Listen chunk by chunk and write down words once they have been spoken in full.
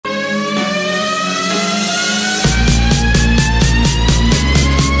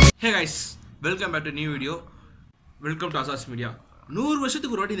Welcome back to a new video. Welcome to Azar's Media. 100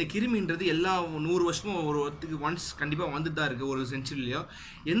 வருஷத்துக்கு ஒரு வாட்டி இந்த கிருமின்றது எல்லா 100 வருஷமும் ஒருத்துக்கு ஒன்ஸ் கண்டிப்பாக வந்துட்டு தான் இருக்குது. ஒரு செஞ்சுரிலையோ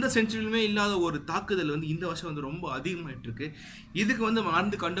எந்த செஞ்சுரியிலுமே இல்லாத ஒரு தாக்குதல் வந்து இந்த வருஷம் வந்து ரொம்ப அதிகமாகிட்டு இருக்கு. இதுக்கு வந்து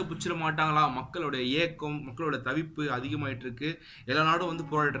மருந்து கண்டுபிடிச்சிட மாட்டாங்களா? மக்களோட ஏக்கம், மக்களோட தவிப்பு அதிகமாகிட்டு இருக்கு. எல்லா நாடும் வந்து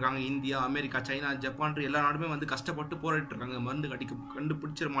போராடிட்டு இருக்காங்க. இந்தியா, அமெரிக்கா, சைனா, ஜப்பான் எல்லா நாடுமே வந்து கஷ்டப்பட்டு போராடிட்டு இருக்காங்க. மருந்து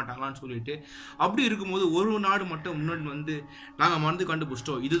கண்டுபிடிச்சிட மாட்டாங்களான்னு சொல்லிட்டு. அப்படி இருக்கும்போது ஒரு நாடு மட்டும் முன்னாடி வந்து நாங்கள் மருந்து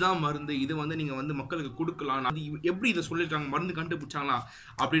கண்டுபிடிச்சிட்டோம், இதுதான் மருந்து, இது வந்து நீங்கள் வந்து மக்களுக்கு கொடுக்கலாம், அது எப்படி இதை சொல்லியிருக்காங்க, மருந்து கண்டுபிடிச்சாங்களா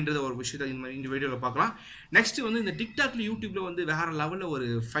அப்படின்றத ஒரு விஷயத்தை இந்த வீடியோவில் பார்க்கலாம். நெக்ஸ்ட் வந்து இந்த டிக்டாக்ல யூடியூப்ல வந்து வேற லெவலில் ஒரு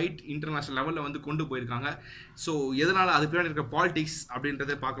ஃபைட் இன்டர்நேஷனல் லெவலில் வந்து கொண்டு போயிருக்காங்க. ஸோ எதனால் அது பின்னாடி இருக்க பாலிடிக்ஸ்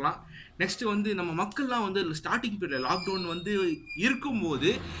அப்படின்றத பார்க்கலாம். நெக்ஸ்ட் வந்து நம்ம மக்கள்லாம் வந்து ஸ்டார்டிங் பீரியட் லாக்டவுன் வந்து இருக்கும்போது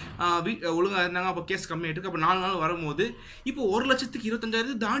ஒழுங்காக இருந்தாங்க. அப்போ கேஸ் கம்மியாகிட்டு இருக்கு. அப்போ 4 நாள் வரும்போது இப்போ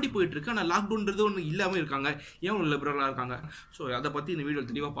 1,25,000 தாண்டி போயிட்டு இருக்கு. ஆனால் லாக்டவுன்றது ஒன்று இல்லாமல் இருக்காங்க. ஏன் ஒரு லிபரலாக இருக்காங்க? ஸோ அதை பற்றி இந்த வீடியோ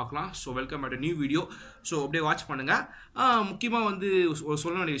தெளிவாக பார்க்கலாம். So welcome back to new video. So அப்படியே வாட்ச் பண்ணுங்கள். முக்கியமாக வந்து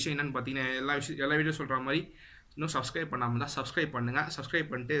சொல்ல வேண்டிய விஷயம் என்னென்னு பார்த்தீங்கன்னா, எல்லா வீடியோ சொல்கிற மாதிரி இன்னும் சப்ஸ்கிரைப் பண்ணாமல் தான் சப்ஸ்கிரைப் பண்ணுங்கள்.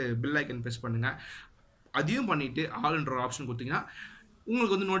 சப்ஸ்கிரைப் பண்ணிட்டு பெல் ஐக்கன் ப்ரெஸ் பண்ணுங்கள். அதையும் பண்ணிவிட்டு ஆல்ன்ற ஒரு ஆப்ஷன் கொடுத்தீங்கன்னா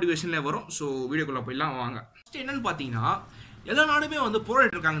உங்களுக்கு வந்து நோட்டிஃபிகேஷன்லேயே வரும். ஸோ வீடியோக்குள்ளே போயிடலாம் வாங்க. ஃபஸ்ட்டு என்னென்னு பார்த்தீங்கன்னா, எல்லா நாடுமே வந்து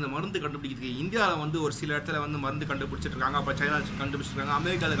போராடிட்டு இருக்காங்க இந்த மருந்து கண்டுபிடிக்கிறதுக்கு. இந்தியாவில் வந்து ஒரு சில இடத்துல வந்து மருந்து கண்டுபிடிச்சிட்டு இருக்காங்க. அப்போ சைனா கண்டுபிடிச்சிருக்காங்க,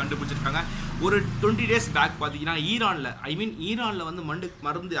 அமெரிக்காவில் கண்டுபிடிச்சிருக்காங்க. ஒரு 20 days பேக் பார்த்தீங்கன்னா ஈரானில் வந்து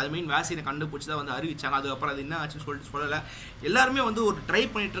மருந்து வேக்சினை கண்டுபிடிச்சி தான் வந்து அறிவிச்சாங்க. அதுக்கப்புறம் அது என்ன ஆச்சுன்னு சொல்லிட்டு சொல்லலை. எல்லாருமே வந்து ஒரு ட்ரை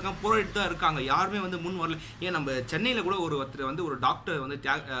பண்ணிட்டு இருக்காங்க, போராடிட்டு தான் இருக்காங்க. யாருமே வந்து முன் வரல. ஏன் நம்ம சென்னையில் கூட ஒருத்தர் வந்து ஒரு டாக்டர் வந்து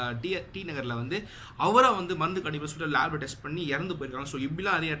டி நகரில் வந்து அவரை வந்து மருந்து கண்டுபிடிச்சிட்டு லேபில் டெஸ்ட் பண்ணி இறந்து போயிருக்காங்க. ஸோ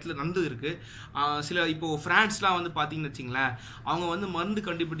இப்படிலாம் நிறைய இடத்துல நடந்து இருக்கு. சில இப்போது ஃப்ரான்ஸ்லாம் வந்து பார்த்தீங்கன்னு வச்சிங்களேன், அவங்க வந்து மருந்து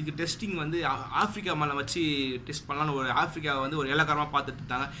கண்டுபிடிக்க டெஸ்டிங் வந்து ஆப்பிரிக்கா மேலே வச்சு டெஸ்ட் பண்ணலான்னு ஒரு ஆப்பிரிக்காவை வந்து ஒரு இலக்காரமாக பார்த்துட்டு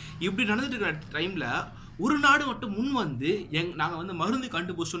இருந்தாங்க. இப்படி நடந்துட்டு இருக்கிற டைமில் ஒரு நாடு மட்டும் முன் வந்து நாங்கள் வந்து மருந்து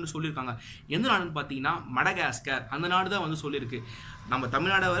கண்டுபிடிச்சோன்னு சொல்லியிருக்காங்க. எந்த நாடுன்னு பார்த்தீங்கன்னா மடகாஸ்கர். அந்த நாடு தான் வந்து சொல்லியிருக்கு. நம்ம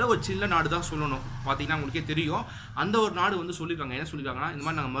தமிழ்நாடை வர ஒரு சின்ன நாடு தான் சொல்லணும். பார்த்தீங்கன்னா உங்களுக்கே தெரியும். அந்த ஒரு நாடு வந்து சொல்லியிருக்காங்க. என்ன சொல்லியிருக்காங்கன்னா, இந்த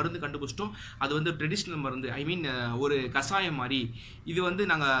மாதிரி நாங்கள் மருந்து கண்டுபிடிச்சிட்டோம், அது வந்து ட்ரெடிஷ்னல் மருந்து, ஒரு கஷாயம் மாதிரி, இது வந்து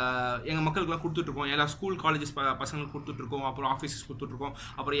நாங்கள் எங்கள் மக்களுக்குலாம் கொடுத்துட்ருக்கோம். எல்லா ஸ்கூல் காலேஜஸ் பசங்களுக்கு கொடுத்துட்ருக்கோம், அப்புறம் ஆஃபீஸஸ் கொடுத்துட்ருக்கோம்,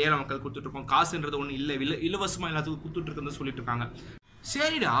 அப்புறம் ஏழை மக்கள் கொடுத்துட்ருக்கோம். காசுன்றது ஒன்றும் இல்லை, இலவசமாக எல்லாத்துக்கும் கொடுத்துட்ருக்குன்னு சொல்லிட்டு இருக்காங்க.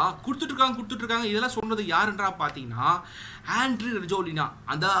 சரிடா, கொடுத்துட்ருக்காங்க. இதெல்லாம் சொன்னது யாருன்றா பார்த்தீங்கன்னா ஆண்ட்ரி ரெஜோலினா,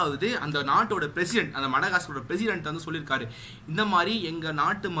 அதாவது அந்த நாட்டோட பிரசிடென்ட், அந்த மடகாஸ்கரோட பிரசிடென்ட் வந்து சொல்லியிருக்காரு, இந்த மாதிரி எங்கள்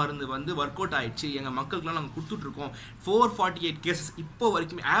நாட்டு மருந்து வந்து ஒர்க் அவுட் ஆயிடுச்சு, எங்கள் மக்களுக்குலாம் நாங்கள் கொடுத்துட்ருக்கோம். 448 கேசஸ் இப்போ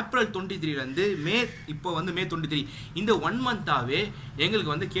வரைக்கும், ஏப்ரல் 23 இப்போ வந்து மே 23 இந்த 1 மந்தாவே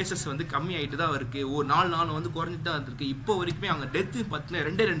எங்களுக்கு வந்து கேசஸ் வந்து கம்மி ஆகிட்டு தான் இருக்குது. ஒரு 4 நாள் வந்து குறைஞ்சிட்டு தான் இருந்திருக்கு. இப்போ வரைக்குமே அவங்க டெத்து பார்த்தீங்கன்னா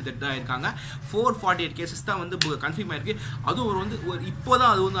 2 டெத் தான் இருக்காங்க. 448 கேசஸ் தான் வந்து கன்ஃபார்ம் ஆயிருக்கு. அதுவும் வந்து இப்போ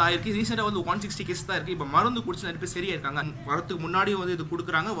தான் அது வந்து ஆயிருக்கு. ரீசெண்டாக வந்து 160 கேஸ் தான் இருக்குது. இப்போ மருந்து குடிச்சு நிறைய பேர் சரியாக இருக்காங்க. வரத்துக்கு முன்னாடியும் வந்து இது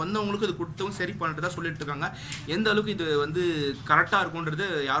கொடுக்குறாங்க, வந்தவங்களுக்கு இது கொடுத்தவங்க சரி பண்ணிட்டு தான் சொல்லிட்டு இருக்காங்க. எந்த அளவுக்கு இது வந்து கரெக்டாக இருக்குன்றது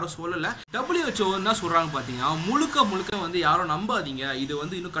யாரும் சொல்லலை. WHO என்ன சொல்கிறாங்க பார்த்தீங்கன்னா, முழுக்க வந்து யாரும் நம்பாதீங்க, இது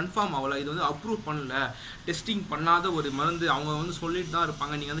வந்து இன்னும் கன்ஃபார்ம் ஆகலை, இது வந்து அப்ரூவ் பண்ணல, டெஸ்டிங் பண்ணாத ஒரு மருந்து, அவங்க வந்து சொல்லிட்டு தான்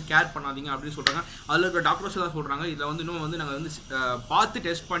இருப்பாங்க, நீங்கள் வந்து கேர் பண்ணாதீங்க அப்படின்னு சொல்கிறாங்க. அதில் இருக்கிற டாக்டர்ஸ் தான் சொல்கிறாங்க, இதில் வந்து இன்னும் வந்து நாங்கள் வந்து பார்த்து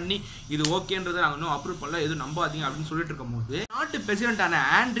டெஸ்ட் பண்ணி இது ஓகேன்றதை நாங்கள் இன்னும் அப்ரூவ் பண்ணல, எதுவும் நம்பாதீங்க அப்படின்னு சொல்லிட்டு இருக்கும் போது, நாட்டு பிரசிடென்டான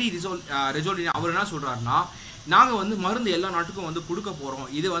ஆண்ட்ரி ரெஜோலினா அவர் என்ன சொல்கிறாருன்னா, நாங்கள் வந்து மருந்து எல்லா நாட்டுக்கும் வந்து கொடுக்க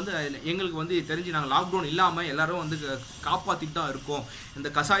போகிறோம். இது வந்து எங்களுக்கு வந்து தெரிஞ்சு நாங்கள் லாக்டவுன் இல்லாமல் எல்லாரும் வந்து காப்பாற்றிட்டு தான் இருக்கோம்.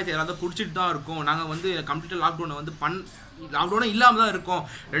 இந்த கஷாயத்தை எல்லாரும் குடிச்சிட்டு தான் இருக்கோம். நாங்கள் வந்து கம்ப்ளீட்டாக லாக்டவுனை வந்து லாக்டவுனே இல்லாமல் தான் இருக்கும்.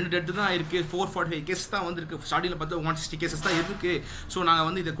 2 டெத்து தான் இருக்குது. 445 கேஸ் தான் வந்துருக்கு. ஸ்டார்டிங்கில் பார்த்தா 160 கேசஸ் தான் இருக்குது. ஸோ நாங்கள்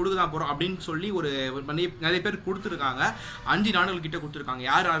வந்து இதை கொடுக்க தான் போகிறோம் அப்படின்னு சொல்லி ஒரு நிறைய பேர் கொடுத்துருக்காங்க. 5 நாடுகள் கிட்ட கொடுத்துருக்காங்க.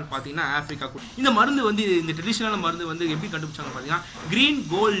 யார் பார்த்தீங்கன்னா ஆப்பிரிக்கா. இந்த மருந்து வந்து இந்த ட்ரெடிஷ்னல் மருந்து வந்து எப்படி கண்டுபிடிச்சாங்க பார்த்தீங்கன்னா, கிரீன்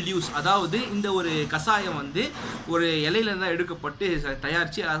கோல்ட் லீவ்ஸ், அதாவது இந்த ஒரு கஷாயம் வந்து ஒரு இலையில தான் எடுக்கப்பட்டு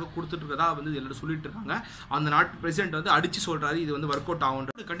தயாரித்து எல்லாருக்கும் கொடுத்துட்ருக்கதா வந்து எல்லாரும் சொல்லிட்டு இருக்காங்க. அந்த நாட்டு பிரசிடென்ட் வந்து அடித்து சொல்கிறாரு, இது வந்து ஒர்க் அவுட்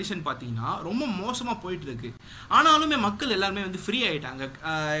ஆகுன்ற கண்டிஷன் பார்த்தீங்கன்னா ரொம்ப மோசமாக போயிட்டு இருக்கு. ஆனாலுமே மக்கள் எல்லாருமே வந்து ஃப்ரீ ஆகிட்டாங்க.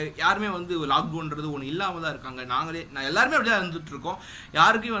 யாருமே வந்து லாக்டவுன்றது ஒன்று இல்லாமல் தான் இருக்காங்க. எல்லாருமே அப்படியே இருந்துட்டு இருக்கோம்.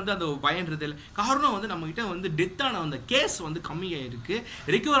 யாருக்கும் வந்து அந்த பயன்றது இல்லை. காரணம் வந்து நம்மகிட்ட வந்து டெத்தான அந்த கேஸ் வந்து கம்மியாக இருக்குது.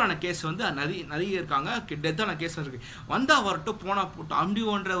 ரெக்கவர் ஆன கேஸ் வந்து நிறைய இருக்காங்க. டெத்தான கேஸ் இருக்குது. வந்தால் வரட்டும், போனால் போட்டோம்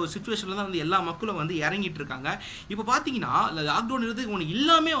அப்படின்ற ஒரு சுச்சுவேஷனில் தான் வந்து எல்லா மக்களும் வந்து இறங்கிட்டு இருக்காங்க. இப்போ பார்த்தீங்கன்னா லாக்டவுன் ஒன்று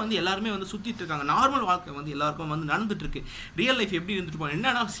இல்லாமல் வந்து எல்லாருமே வந்து சுற்றிட்டு இருக்காங்க. நார்மல் வாழ்க்கை வந்து எல்லாருக்கும் வந்து நடந்துட்டு இருக்கு. ரியல் லைஃப் எப்படி இருந்துட்டு போகணும்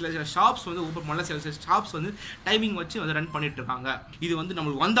என்னன்னா, சில ஷாப்ஸ் வந்து ஓப்பன் பண்ணல, சில ஷாப்ஸ் வந்து டைமிங் வச்சு வந்து ரன் பண்ணிட்டு இருக்காங்க. இது வந்து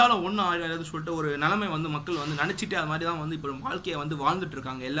நம்மளுக்கு வந்தாலும் ஒன்றும் ஆயிடாது சொல்லிட்டு ஒரு நிலைமை வந்து மக்கள் வந்து நினச்சிட்டு அது மாதிரி தான் வந்து இப்போ வாழ்க்கையை வந்து வாழ்ந்துட்டு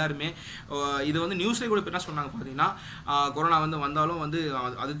இருக்காங்க எல்லாருமே. இது வந்து நியூஸ்லேயே கூட இப்போ என்ன சொன்னாங்க பார்த்தீங்கன்னா, கொரோனா வந்து வந்தாலும் வந்து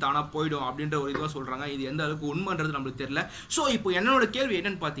அது தானாக போயிடும் அப்படின்ற ஒரு இதுவாக சொல்கிறாங்க. இது எந்த அளவுக்கு உண்மைன்றது நம்மளுக்கு தெரியல. ஸோ இப்போ என்னோட கேள்வி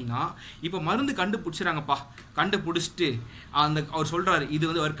என்னன்னு பார்த்தீங்கன்னா, இப்போ மருந்து கண்டுபிடிச்சிடறாங்கப்பா, கண்டுபிடிச்சிட்டு அவர் சொல்கிறாரு இது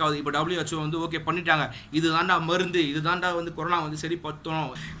வந்து ஒர்க் ஆகுது. இப்போ WHO வந்து ஓகே பண்ணிட்டாங்க, இது தாண்டா மருந்து, இது தாண்டா வந்து கொரோனா வந்து சரி பத்தணும்,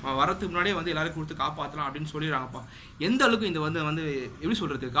 வரதுக்கு முன்னாடியே வந்து எல்லாரும் கொடுத்து காப்பாற்றலாம் அப்படின்னு சொல்லிடுறாங்கப்பா. எந்த அளவுக்கு இந்த வந்து எப்படி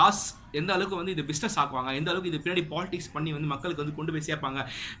சொல்கிறது, காசு எந்த அளவுக்கு வந்து இது பிஸ்னஸ் ஆக்குவாங்க, எந்த அளவுக்கு இது பின்னாடி பாலிடிக்ஸ் பண்ணி வந்து மக்களுக்கு வந்து கொண்டு போய் சேர்ப்பாங்க,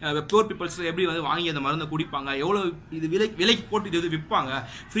 புவர் பீப்புள்ஸ் எப்படி வந்து வாங்கி அந்த மருந்தை குடிப்பாங்க, எவ்வளோ இது விலைக்கு போட்டு இது வந்து விற்பாங்க,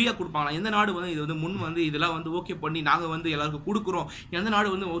 ஃப்ரீயாக கொடுப்பாங்களா, எந்த நாடு வந்து இது வந்து முன் வந்து இதெல்லாம் வந்து ஓகே பண்ணி நாங்கள் வந்து எல்லாருக்கும் கொடுக்குறோம், எந்த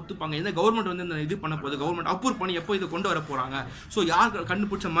நாடு வந்து ஒத்துப்பாங்க, எந்த கவர்மெண்ட் வந்து இந்த இது பண்ண போகுது, கவர்மெண்ட் அப்ரூவ் பண்ணி எப்போ இதை கொண்டு வர போகிறாங்க, ஸோ யார்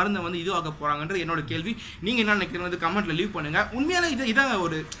கண்டுபிடிச்ச மருந்தை வந்து இது ஆக போகிறாங்கன்றது என்னோட கேள்வி. நீங்கள் என்ன நினைக்கிறீங்க வந்து கமெண்ட்டில் லீவ் பண்ணுங்கள். உண்மையான இதான்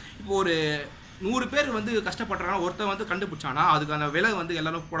இப்போ ஒரு 100 பேர் வந்து கஷ்டப்படுறாங்கன்னா ஒருத்தர் வந்து கண்டுபிடிச்சானா அதுக்கான விலை வந்து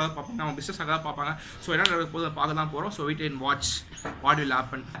எல்லாரும் போட பார்ப்பாங்க, அவங்க பிஸ்னஸ் ஆக பார்ப்பாங்க. ஸோ என்ன போது பார்க்க தான் போகிறோம். So wait and watch what will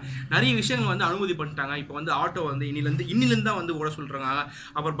happen. நிறைய விஷயங்கள் வந்து அனுமதி பண்ணிட்டாங்க. இப்போ வந்து ஆட்டோ வந்து இன்னிலேருந்து தான் வந்து ஓட சொல்கிறாங்க.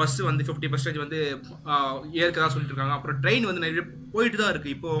 அப்புறம் பஸ் வந்து 50% வந்து ஏற்கதான் சொல்லிட்டு இருக்காங்க. அப்புறம் ட்ரெயின் வந்து நிறைய போயிட்டு தான்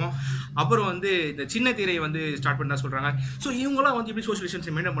இருக்குது இப்போ. அப்புறம் வந்து இந்த சின்ன திரை வந்து ஸ்டார்ட் பண்ண சொல்கிறாங்க. ஸோ இவங்களாம் வந்து எப்படி சோஷியல்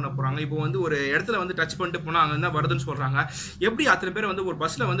டிஸ்டன்ஸ் மெயின்டைன் பண்ண போகிறாங்க. இப்போ வந்து ஒரு இடத்துல வந்து டச் பண்ணிட்டு போனால் அங்கே தான் வருதுன்னு சொல்கிறாங்க. எப்படி அத்தனை பேர் வந்து ஒரு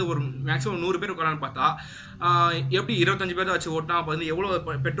பஸ்ஸில் வந்து ஒரு மேக்ஸிமம் 100 பேர் உட்காரான்னு பார்த்தா எப்படி 25 பேர் வச்சு ஓட்டினா அப்போ வந்து எவ்வளோ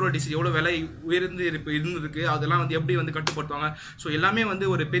பெட்ரோல் டீசல் எவ்வளோ விலை உயர்ந்து இருந்திருக்கு, அதெல்லாம் வந்து எப்படி வந்து கட்டுப்படுத்துவாங்க. ஸோ எல்லாமே வந்து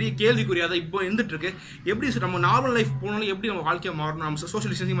ஒரு பெரிய கேள்விக்குறியாக இப்போ இருந்துட்டு இருக்கு. எப்படி நம்ம நார்மல் லைஃப் போனாலும் எப்படி நம்ம வாழ்க்கையை மாறணும், நம்ம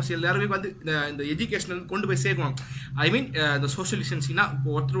சோஷியல் டிஸ்டன்சிங் எல்லாருமே வந்து இந்த எஜுகேஷன் கொண்டு போய் சேர்க்கணும். ஐ மீன் இந்த சோஷியல் டிஸ்டன்சிங்னா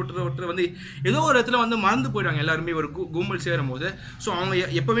இப்போ ஒருத்தர் வந்து ஏதோ ஒரு இடத்துல வந்து மறந்து போயிடுவாங்க எல்லாருமே ஒரு கும்பல் சேரும் போது. ஸோ அவங்க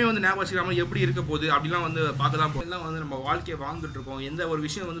எப்பவுமே வந்து ஞாபகம் வச்சுக்காம எப்படி இருக்க போகுது அப்படிலாம் வந்து பார்க்க தான் போகலாம். வந்து நம்ம வாழ்க்கையை வாழ்ந்துட்டு இருக்கோம். எந்த ஒரு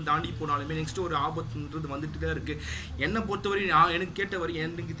விஷயம் வந்து தாண்டி போனாலுமே நெக்ஸ்ட் ஒரு ஆபத்துன்றது வந்துட்டு தான் இருக்கு. என்னை பொறுத்தவரை எனக்கு கேட்ட வரைக்கும்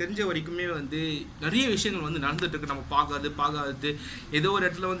எனக்கு தெரிஞ்ச வரைக்குமே வந்து நிறைய விஷயங்கள் வந்து நடந்துட்டு இருக்கு. நம்ம பார்க்காது ஏதோ ஒரு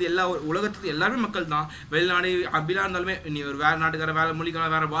இடத்துல வந்து எல்லா உலகத்துக்கு எல்லாருமே மக்கள் தான். வெளிநாடு அப்படிலாம் இருந்தாலுமே நீ ஒரு வேற நாட்டுக்கார வேற மொழிக்கார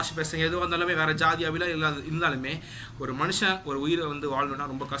வேற பாஷை பேசுங்க எதுவாக இருந்தாலுமே வேற ஜாதி அப்படிலாம் இருந்தாலுமே ஒரு மனுஷன் ஒரு உயிரை வந்து வாழணும்னா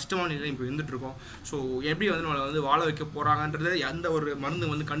ரொம்ப கஷ்டமான நிலை இப்போ இருந்துட்டு இருக்கோம். ஸோ எப்படி வந்து நம்மளை வந்து வாழ வைக்க போறாங்கன்றது எந்த ஒரு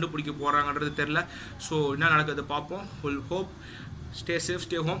மருந்து வந்து கண்டுபிடிக்க போறாங்கன்றது தெரியல. ஸோ என்ன நடக்குது பார்ப்போம். Full hope, stay safe,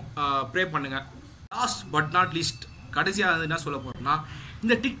 stay home, pray பண்ணுங்க. லாஸ்ட் பட் நாட் லீஸ்ட் கடைசியாக என்ன சொல்ல போறோம்னா,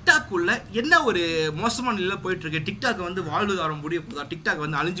 இந்த டிக்டாக் உள்ள என்ன ஒரு மோசமான நிலையில் போயிட்டு இருக்கு. டிக்டாக் வந்து வாழ்வாதாரம் முடிய போதா, டிக்டாக்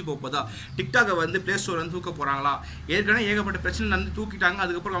வந்து அழிஞ்சு போதா, டிக்டாக்கை வந்து பிளே ஸ்டோர் வந்து தூக்க போறாங்களா, ஏற்கனவே ஏகப்பட்ட பிரச்சனை வந்து தூக்கிட்டாங்க.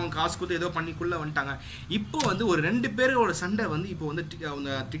 அதுக்கப்புறம் அவங்க காசு கொடுத்து ஏதோ பண்ணிக்குள்ள வந்துட்டாங்க. இப்போ வந்து ஒரு 2 பேரோட சண்டை வந்து இப்போ வந்து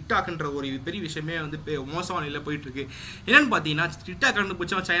அவங்க டிக்டாக்ன்ற ஒரு பெரிய விஷயமே வந்து மோசமான நிலையில் போயிட்டு இருக்கு. என்னன்னு பார்த்தீங்கன்னா, டிக்டாக்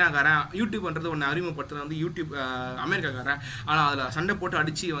கண்டுபிடிச்சவன் சைனாக்காரன், யூடியூப்ன்றது ஒன்று அறிமுகப்படுத்துறது வந்து யூடியூப் அமெரிக்காக்காரன். ஆனால் அதில் சண்டை போட்டு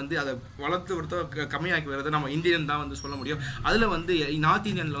அடிச்சு வந்து அதை வளர்த்து கம்மியாக்கி வர்றது நம்ம இந்தியன் தான் வந்து சொல்ல முடியும். அதில் வந்து நார்த்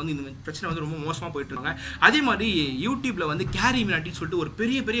இந்தியன்ல வந்து இந்த பிரச்சனை வந்து ரொம்ப மோசமாக போயிட்டு இருக்காங்க. அதே மாதிரி யூடியூப்ல வந்து கேரி மினாட்டின்னு சொல்லிட்டு ஒரு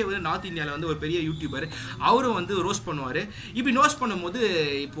பெரிய வந்து நார்த் இந்தியாவில் வந்து ஒரு பெரிய யூடியூபர், அவரும் வந்து ரோஸ்ட் பண்ணுவார். இப்படி ரோஸ்ட் பண்ணும்போது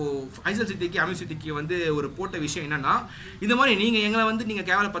இப்போ ஃபைசல் சித்திக்கு அமீர் சித்திக்கு வந்து ஒரு போட்ட விஷயம் என்னன்னா, இந்த மாதிரி நீங்கள் எங்களை வந்து நீங்கள்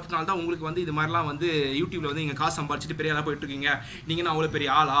கேவலப்படுத்தினால தான் உங்களுக்கு வந்து இது மாதிரிலாம் வந்து யூடியூப்ல வந்து நீங்கள் காசு சம்பாதிச்சுட்டு பெரிய ஆளாக போயிட்டு இருக்கீங்க, நீங்கள் நான் அவ்வளோ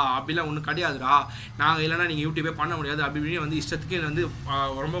பெரிய ஆளா அப்படிலாம் ஒன்றும் கிடையாதுடா, நாங்கள் இல்லைனா நீங்கள் யூடியூபே பண்ண முடியாது அப்படின்னு வந்து இஷ்டத்துக்கு வந்து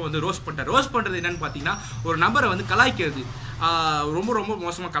ரொம்ப வந்து ரோஸ்ட் பண்ணிட்டார். ரோஸ்ட் பண்ணுறது என்னன்னு பார்த்தீங்கன்னா, ஒரு நபரை வந்து கலாய்க்கிறது, ரொம்ப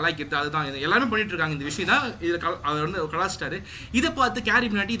மோசமாக கலாய்க்கிறது. அதுதான் எல்லாமே பண்ணிட்டு இருக்காங்க. இந்த விஷயம் தான் இதில் அவர் வந்து கலாச்சிட்டாரு. இதை பார்த்து கேரி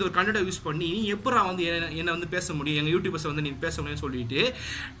மினாட்டி இது ஒரு கண்டென்ட்டை யூஸ் பண்ணி நீ எப்படா வந்து என்னை வந்து பேச முடியும், எங்கள் யூடியூபர்ஸை வந்து நீ பேச முடியும்னு சொல்லிட்டு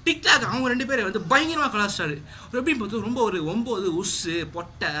டிக்டாக் அவங்க 2 பேரை வந்து பயங்கரமாக கலாச்சிட்டாரு. எப்படின்னு பார்த்து ரொம்ப ஒரு 9 உஸ்ஸு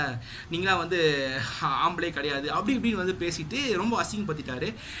பொட்டை, நீங்களாம் வந்து ஆம்பளே கிடையாது அப்படி இப்படின்னு வந்து பேசிட்டு ரொம்ப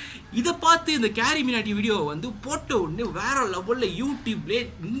அசிங்கப்படுத்திட்டாரு. இதை பார்த்து இந்த கேரி மினாட்டி வீடியோ வந்து போட்ட உடனே வேற லெவலில்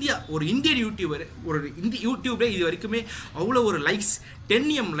யூடியூப்லேயே ஒரு இந்தியன் யூடியூபர் யூடியூப்லேயே இது வரைக்குமே அவ்வளோ ஒரு லைக்ஸ்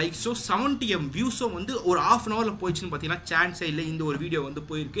 10M லைக்ஸோ 70M வியூஸோ வந்து ஒரு ½ an hourல போயிடுச்சுன்னு பார்த்தீங்கன்னா சான்ஸே இல்லை. இந்த ஒரு வீடியோ வந்து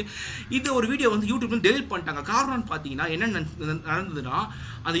போயிருக்கு. இந்த ஒரு வீடியோ வந்து யூடியூப்ல டெலிட் பண்ணிட்டாங்க. காரணம்னு பார்த்தீங்கன்னா என்ன நடந்ததுன்னா,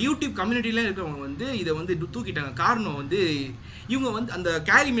 அந்த யூடியூப் கம்யூனிட்டியில இருக்கிறவங்க வந்து இதை வந்து தூக்கிட்டாங்க. காரணம் வந்து இவங்க வந்து அந்த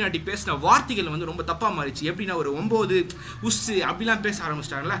கேரி மினாட்டி பேசின வார்த்தைகள் வந்து ரொம்ப தப்பாக மாறிச்சு. எப்படின்னா ஒரு 9 உஸ்ஸு அப்படிலாம் பேச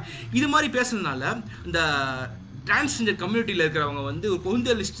ஆரம்பிச்சிட்டாங்களே. இது மாதிரி பேசுனதுனால இந்த டிரான்ஸ்ஜெண்டர் கம்யூனிட்டியில் இருக்கிறவங்க வந்து ஒரு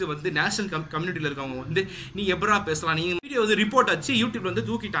கொஞ்சம் லிஸ்ட் வந்து நேஷனல் கம்யூனிட்டியில் இருக்கிறவங்க வந்து நீ எப்படா பேசலாம், நீங்கள் வீடியோ வந்து ரிப்போர்ட் ஆச்சு யூடியூப்ல வந்து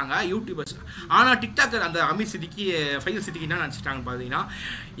தூக்கிட்டாங்க யூடியூபர்ஸ். ஆனால் டிக்டாக்கர் அந்த அமீர் சித்திக்கு ஃபைசல் சித்திக்கு என்ன நினச்சிட்டாங்க பார்த்தீங்கன்னா,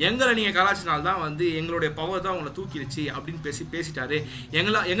 எங்களை நீங்கள் கலாச்சினால்தான் வந்து எங்களுடைய பவர் தான் உங்களை தூக்கிடுச்சு அப்படின்னு பேசிட்டாரு.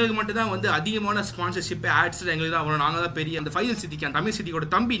 எங்களுக்கு மட்டும் தான் வந்து அதிகமான ஸ்பான்சர்ஷிப் ஆட்ஸ் எங்களுக்கு தான் வரும், நாங்கள் தான் பெரிய. அந்த ஃபைசல் சித்திக்கு அந்த அமீர் சித்தியோட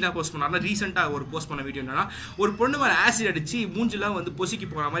தம்பி என்ன போஸ்ட் பண்ணாருன்னா, ரீசெண்டாக ஒரு போஸ்ட் பண்ண வீடியோ என்னன்னா, ஒரு பொண்ணு மேலே ஆசிட் அடிச்சு மூஞ்சிலாம் வந்து பொசிக்கி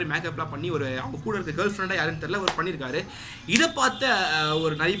போகிற மாதிரி மேக்கப்லாம் பண்ணி ஒரு அவங்க கூட இருக்க கேர்ள் ஃப்ரெண்டாக யாருன்னு தெரியல ஒரு பண்ணியிருக்காரு. இதை பார்த்த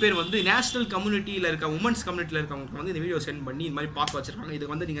ஒரு நிறைய பேர் வந்து நேஷனல் கம்யூனிட்டியில் இருக்க உமன்ஸ் கம்யூனிட்டியில் இருக்கவங்களுக்கு வந்து இந்த வீடியோ சென்ட் பண்ணி இந்த மாதிரி பார்க்க வச்சிருக்காங்க.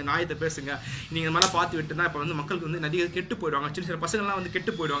 இதுக்கு வந்து நீங்கள் நியாயத்தை பேசுங்க, நீங்கள் இந்த மாதிரிலாம் பார்த்து விட்டுனா இப்போ வந்து மக்களுக்கு வந்து நிறைய கெட்டு போயிடுவாங்க, சின்ன சின்ன பசங்கள்லாம் வந்து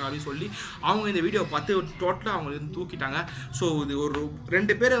கெட்டு போயிடுவாங்க அப்படின்னு சொல்லி அவங்க இந்த வீடியோ பார்த்து டோட்டலாக அவங்க வந்து தூக்கிட்டாங்க. ஸோ இது ஒரு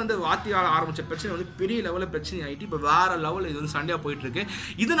 2 பேரை வந்து வாத்தியால் ஆரம்பித்த பிரச்சனை வந்து பெரிய லெவலில் பிரச்சனை ஆகிட்டு இப்போ வேறு லெவலில் இது வந்து சண்டையாக போயிட்டுருக்கு.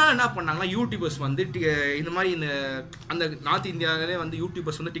 இதனால் என்ன பண்ணாங்கன்னா யூடியூபர்ஸ் வந்து இந்த மாதிரி அந்த நார்த் இந்தியாவிலே வந்து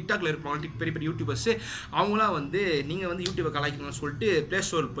யூடியூபர்ஸ் வந்து டிக்டாக்ல இருப்பாங்க, பெரிய பெரிய யூடியூபர்ஸ், அவங்களாம் வந்து நீங்கள் வந்து யூடியூபை கலாய்க்கணும்னு சொல்லிட்டு ப்ளே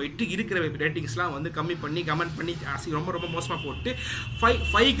ஸ்டோர் போயிட்டு இருக்கிற ரேட்டிங்ஸ்லாம் வந்து கம்மி பண்ணி கமெண்ட் பண்ணி ரொம்ப ரொம்ப மோசமாக போட்டு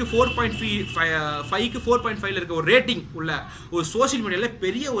 5க்கு 4.5 இருக்க ஒரு ரேட்டிங் உள்ள ஒரு சோஷியல் மீடியாவில்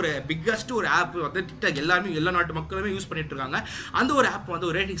பெரிய ஒரு பிக்கஸ்ட் ஒரு ஆப் வந்து டிக்டாக் எல்லாருமே எல்லா நாட்டு மக்களுமே யூஸ் பண்ணிட்டு இருக்காங்க. அந்த ஒரு ஆப் வந்து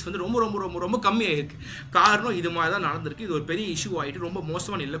ஒரு ரேட்டிங்ஸ் வந்து ரொம்ப ரொம்ப ரொம்ப ரொம்ப கம்மியாக இருக்கு. காரணம் இது மாதிரி தான் நடந்திருக்கு. இது ஒரு பெரிய இஷ்யூ ஆகிட்டு ரொம்ப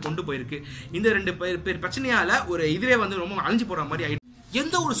மோசமான நிலையில் கொண்டு போயிருக்கு. இந்த 2 பேர் பிரச்சனையால் ஒரு இதுவே வந்து ரொம்ப அழிஞ்சு போகிற மாதிரி ஆகிட்டு.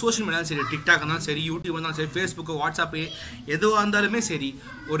 எந்த ஒரு சோஷியல் மீடியாலும் சரி, டிக்டாக் இருந்தாலும் சரி, யூடியூப் இருந்தாலும் சரி, ஃபேஸ்புக்கு, வாட்ஸ்அப்பு எதுவாக இருந்தாலுமே சரி,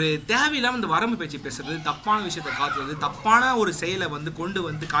 ஒரு தேவையில்லாமல் இந்த வரம்பு பேச்சு பேசுறது, தப்பான விஷயத்தை காட்டுறது, தப்பான ஒரு செயலை வந்து கொண்டு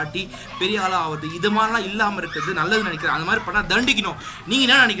வந்து காட்டி பெரிய ஆளாக ஆகுது, இது மாதிரிலாம் இல்லாமல் இருக்கிறது நல்லது நினைக்கிறேன். அந்த மாதிரி பண்ணால் தண்டிக்கணும். நீங்கள்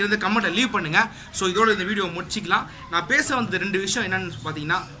என்ன நினைக்கிறது கமெண்ட்டை லீவ் பண்ணுங்கள். ஸோ இதோட இந்த வீடியோ முடிச்சிக்கலாம். நான் பேச வந்தது 2 விஷயம் என்னென்னு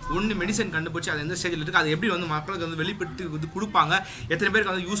பார்த்தீங்கன்னா, ஒன்று மெடிசன் கண்டுபிடிச்சி அது எந்த ஸ்டேஜில் இருக்குது, அது எப்படி வந்து மக்களுக்கு வந்து வெளிப்படுத்தி வந்து கொடுப்பாங்க, எத்தனை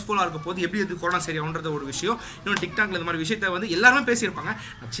பேருக்கு வந்து யூஸ்ஃபுல்லாக இருக்க போது, எப்படி வந்து கொரோனா சரியாகன்ற ஒரு விஷயம். இன்னொன்று டிக்டாக்ல இந்த மாதிரி விஷயத்தை வந்து எல்லாருமே பேசியிருப்பாங்க.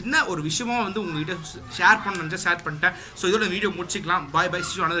 நான் சின்ன ஒரு விஷயமா வந்து உங்ககிட்ட ஷேர் பண்ண ஷேர் பண்ணிட்டேன். ஸோ இதோட video முடிச்சிக்கலாம். Bye bye,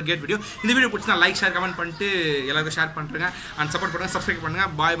 see you another great video. இந்த வீடியோ பிடிச்சா லைக் ஷேர் கமெண்ட் பண்ணிட்டு எல்லாருக்கும் ஷேர் பண்ணுறேங்க அண்ட் சப்போர்ட் பண்ணுங்க, சப்ஸ்கிரைப் பண்ணுங்க.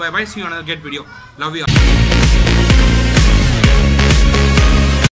 பாய் பாய் பாய், see you another great video. Love you all.